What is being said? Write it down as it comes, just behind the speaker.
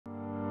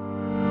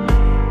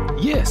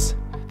Yes,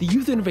 the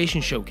Youth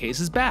Innovation Showcase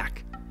is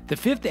back. The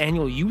 5th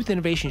Annual Youth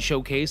Innovation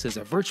Showcase is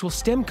a virtual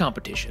STEM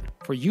competition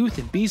for youth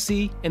in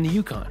BC and the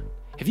Yukon.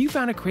 Have you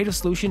found a creative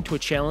solution to a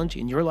challenge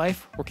in your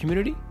life or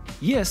community?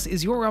 Yes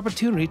is your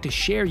opportunity to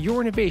share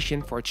your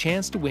innovation for a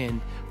chance to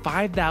win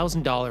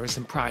 $5,000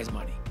 in prize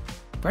money.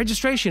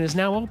 Registration is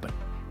now open.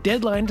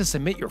 Deadline to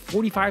submit your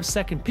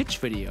 45-second pitch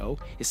video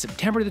is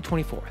September the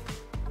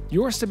 24th.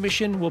 Your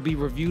submission will be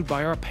reviewed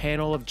by our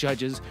panel of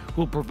judges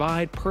who will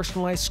provide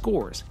personalized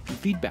scores and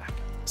feedback.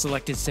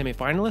 Selected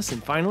semifinalists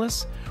and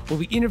finalists will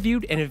be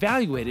interviewed and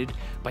evaluated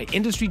by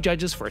industry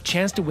judges for a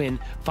chance to win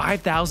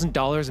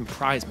 $5,000 in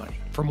prize money.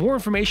 For more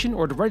information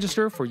or to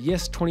register for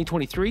YES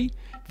 2023,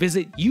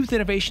 visit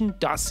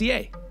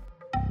youthinnovation.ca.